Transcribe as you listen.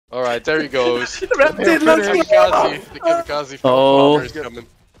Alright, there he goes. The kamikaze from is coming.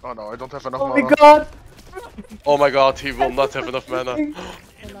 Oh no, I don't have enough Oh mana. my god! Oh my god, he will not have enough mana.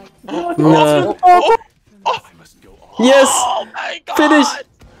 No. Yes! Oh my god! Finish!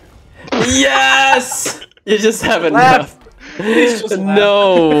 Yes! You just haven't enough.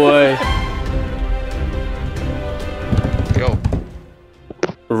 No way. Go.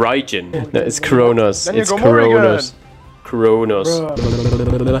 Raijin. No, it's Kronos. Then you It's go Morrigan. Kronos.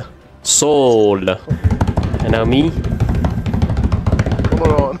 Soul. And now me.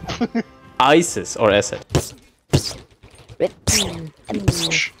 Hold on. Isis or Asset.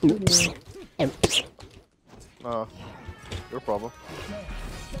 Your problem.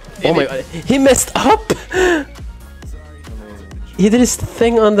 Oh my god. He messed up! He did his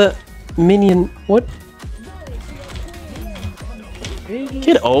thing on the minion. What?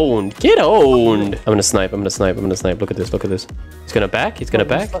 Get owned. Get owned. I'm gonna snipe. I'm gonna snipe. I'm gonna snipe. Look at this. Look at this. He's gonna back. He's gonna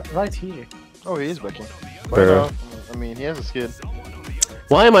back. Right here. Oh, he is backing. Bro. I mean, he has a skin.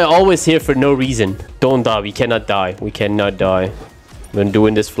 Why am I always here for no reason? Don't die. We cannot die. We cannot die. We're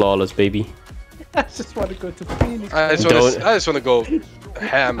doing this flawless, baby. I just want to go to Phoenix. I just wanna go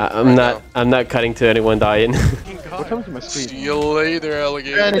ham. I'm not cutting to anyone dying. What happened to my screen? See you later,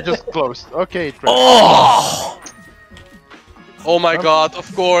 alligator. And it just closed. Okay, it Oh my god, of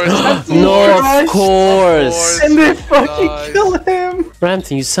course. No, of course. And they fucking killed him!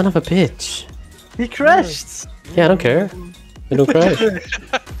 Ramton, you son of a bitch. He crashed! Yeah, I don't care. I don't crash.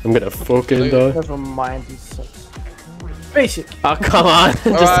 I'm gonna fucking die. Never mind, he sucks. Basic! Oh, come on.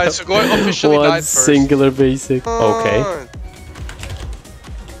 Alright, so go officially one died first. singular basic. Okay.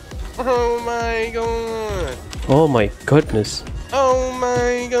 Oh my god. Oh my goodness. Oh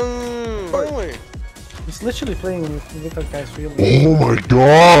my god. He's literally playing with that guy's really. Oh my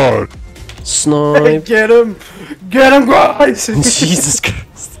god! Snipe. Get him! Get him, guys! Jesus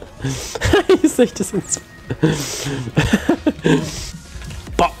Christ. He's like just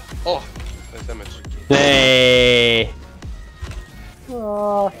Oh, that's damage. Hey.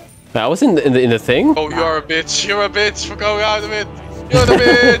 I was in the thing. Oh, you're a bitch. You're a bitch for going out of it. You're the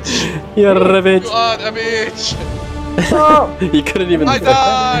bitch. You're a bitch. You are a bitch. Oh. You couldn't even. I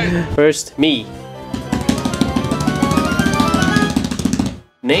died. First, me.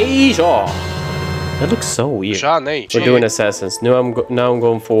 Neja. That looks so weird. We're doing assassins. Now I'm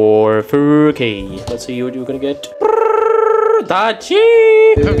going for 4K. Let's see what you're gonna get.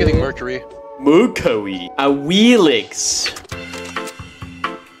 Dachi. I'm getting Mercury. Mercury. A Wheelix.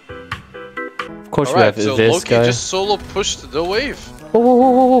 Of course we have so this Loki guy. just solo pushed the wave.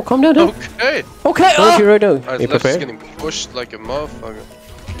 Whoa, calm down. Okay. Okay. Okay, right now. Alright, You Left's prepared? getting pushed like a motherfucker.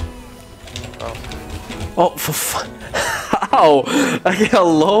 Oh, for fun. How?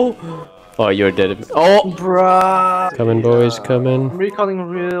 Hello? Oh, you're dead. Oh! Bruh! Come in, boys, come in. I'm recalling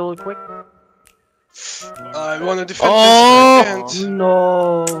real quick. I wanna defend this, I can't.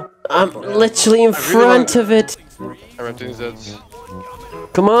 No! I'm literally in front of it. I ran things that.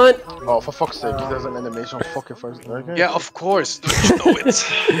 Come on. Oh, for fuck's sake, he does an animation fucking first. Okay. Yeah, of course. Don't you know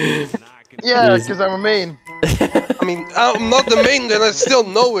it? Yeah, because I'm a main. I mean, I'm not the main, then I still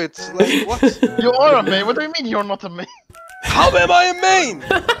know it. Like, what? You are a main? What do you mean you're not a main? How am I a main?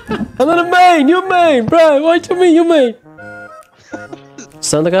 I'm not a main. You're main, bro. Why to me? You're main.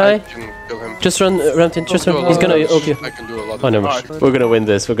 Stun the guy. I can kill him. Just run, Ramton. Just run. He's gonna. Okay. I can do a lot Oh of no, damage. we're gonna win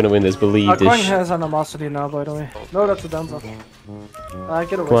this. We're gonna win this. Believe Our this. coin has animosity now, by the way. No, that's a Danza. Get away.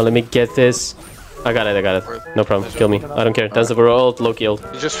 Come on, let me get this. I got it. I got it. No problem. Kill me. I don't care. Dance over ult. Loki ult.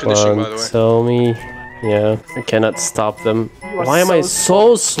 You're just finishing, by the way. Tell me. Yeah, I cannot stop them. Why am I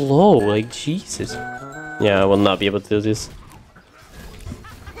so slow? Like, Jesus. Yeah, I will not be able to do this.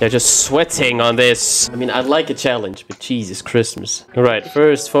 They're just sweating on this. I mean, I'd like a challenge, but Jesus Christmas. Alright,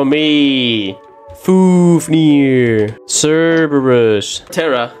 first for me. Foofnir. Cerberus.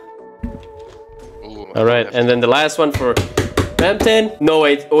 Terra. Alright, and then the last one for Ramton. No,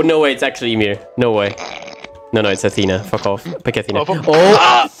 wait. Oh, no, wait. It's actually Ymir. No way. No, it's Athena. Fuck off. Pick Athena.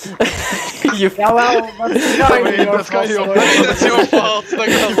 Oh! You Yeah, well, that's kind of your fault. That's your fault. Not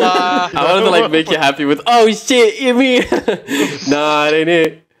gonna lie. I wanted to like make you happy with, oh shit, Ymir! Nah, it ain't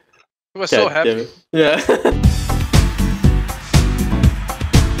it. I was so happy. Yeah.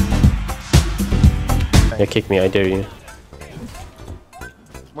 Yeah, kick me, I dare you.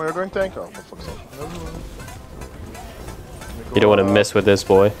 Where are you going tank? Oh, for fuck's sake. You don't want to mess with this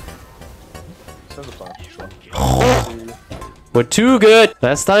boy. We're too good!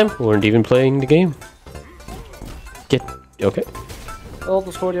 Last time, we weren't even playing the game. Get... Okay.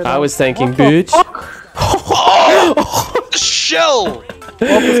 I was thanking bitch. Shell!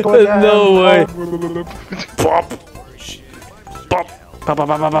 No way. Pop. Pop. Bop, bop,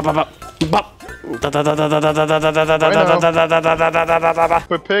 bop, bop, bop, bop. Bop. Da, da, da, da, da, da, da, da, da, da, da, da, da, da, da, da, da, da.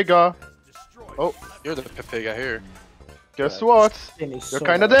 Pepega. Oh, You're the Pepega here. guess what? Danny, so You're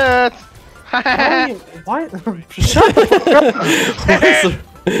kinda dead. Why? Shut the fuck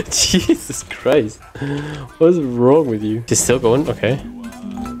up! Jesus Christ. What is wrong with you? She's still going? Okay.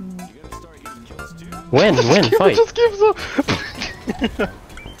 When? Fight. Just gives up.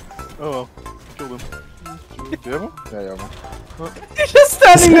 Oh well. Killed him. Do you have him? Yeah, you have him. He's just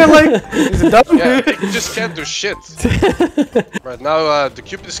standing there like, is it done? Yeah, you just can't do shit. Right now, the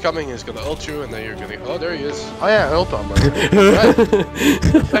cube is coming. He's gonna ult you, and then you're gonna. Oh, there he is. Oh yeah, ult on, bro.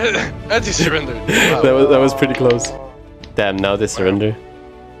 Right. And he surrendered. Wow. That was pretty close. Damn, now they surrender.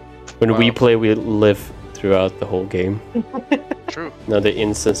 When we play, we live throughout the whole game. True. Now they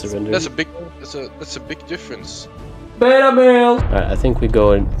instant surrender. That's a big difference. Beta male! Alright, I think we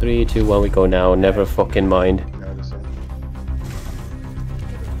go in 3, 2, 1, we go now. Never fucking mind.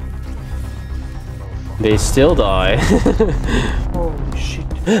 They still die. Holy shit.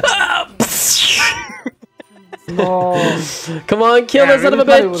 No. Come on, kill that son of a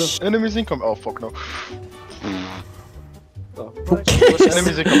bitch! Enemies incoming. Oh fuck no. Yes.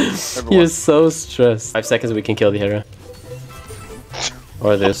 Enemies incoming. You're Everyone. so stressed. 5 seconds, we can kill the hero.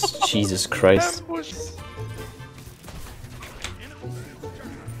 Or this. Jesus Christ.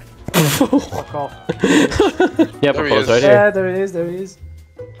 Fuck off. Yeah, There he propose is. right Yeah, here. there it is, there it is.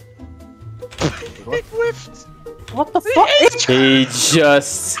 Big whiffed. What the fuck? He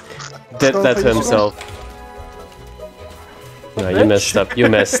just did that to himself. No, you messed up. You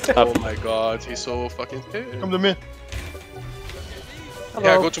messed Oh up. my god, he's so fucking pissed. Come to me.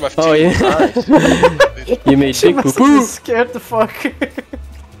 Yeah, go to my team. Oh yeah. You made She big must poo have poo. been scared the fuck.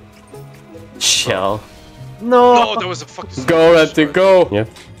 Shell. No. No, there was a fucking. Go, Raptor, go! Yeah.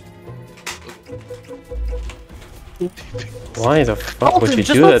 Why the fuck would you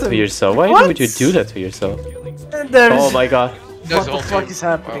Just do ult that him. to yourself? Why What? would you do that to yourself? And there's... Oh my god. There's What the the whole fuck team. is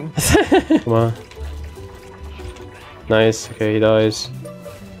happening? Come on. Nice. Okay, he dies.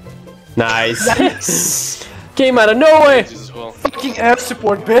 Nice. Came out of nowhere! Jesus as well. Fucking air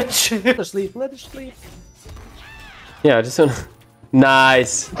support, bitch. Let her sleep, let her sleep. Yeah, I just wanna...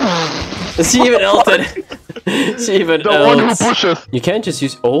 Nice. She even ulted. She even The one who ults. pushes. You can't just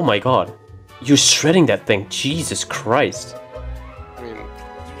use... Oh my god. You're shredding that thing. Jesus Christ. I mean,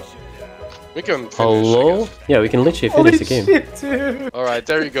 we can finish. Hello? Yeah, we can literally Holy finish the game. shit, dude. Alright,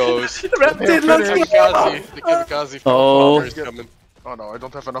 there he goes. Raptor, let's go. The kamikaze from Oh. Farmer is coming. Oh no, I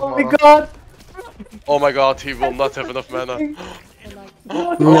don't have enough Oh my mana. god. Oh my god, he will not have enough mana.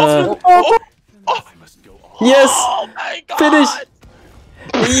 No. Oh, Yes! Oh my god! Finish!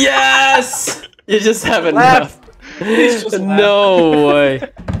 Yes! You just haven't Laugh. enough. No way.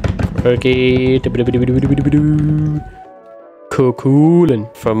 Okay.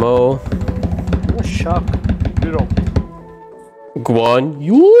 Cocoolin. For Mo. what a shock. Guan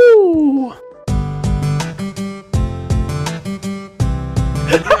Yu.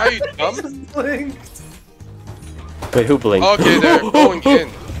 Are you dumb? Wait, who blinked? Okay, they're going in.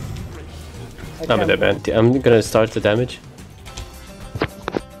 I'm dead, man. I'm gonna start the damage.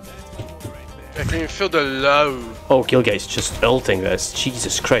 I can feel the love. Oh, Gilgamesh just ulting this.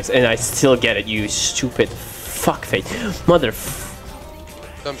 Jesus Christ. And I still get it, you stupid fuckface. Mother f...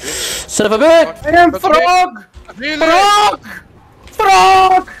 Dumb bitch. Son of a bitch! I am But frog! Really? Frog!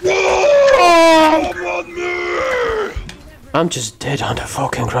 Frog! I'm just dead on the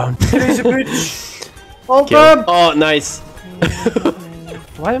fucking ground. He's a bitch. Hold Kill. on! Oh, nice.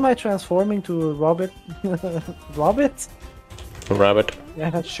 Why am I transforming to a rabbit? Rabbit? Rabbit.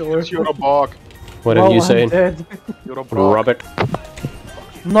 Yeah, sure. You're a bog. What are Well, you I'm saying? dead. You're a bog. Rabbit.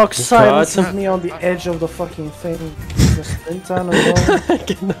 Knock silences God. me on the edge of the fucking thing. The sprint down as well. I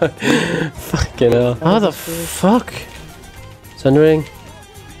cannot. Fucking hell. How the fuck? Sundering.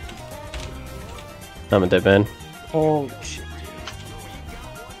 I'm a dead man. Holy shit.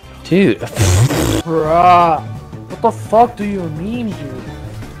 Dude. Bruh. What the fuck do you mean, dude?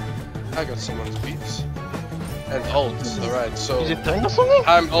 I got someone's beats. And ults, alright, so Is it tank or something?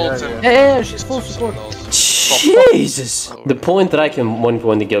 I'm ulting. Yeah, she's full support. Someone else. Jesus! The point that I can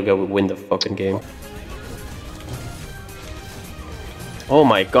one the Gilga would win the fucking game. Oh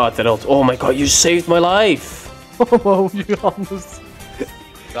my god, that ult. Oh my god, you saved my life! Oh, you almost.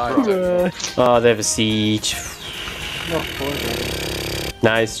 Died. Oh, they have a siege. Not for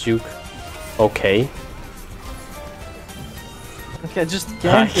Nice, Juke. Okay. Okay, I just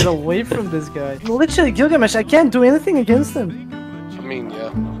can't get away from this guy. Literally, Gilgamesh, I can't do anything against him. I mean,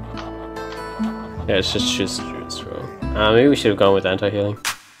 yeah. Yeah, it's just true. Maybe we should have gone with anti-healing.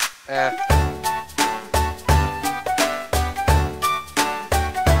 Eh.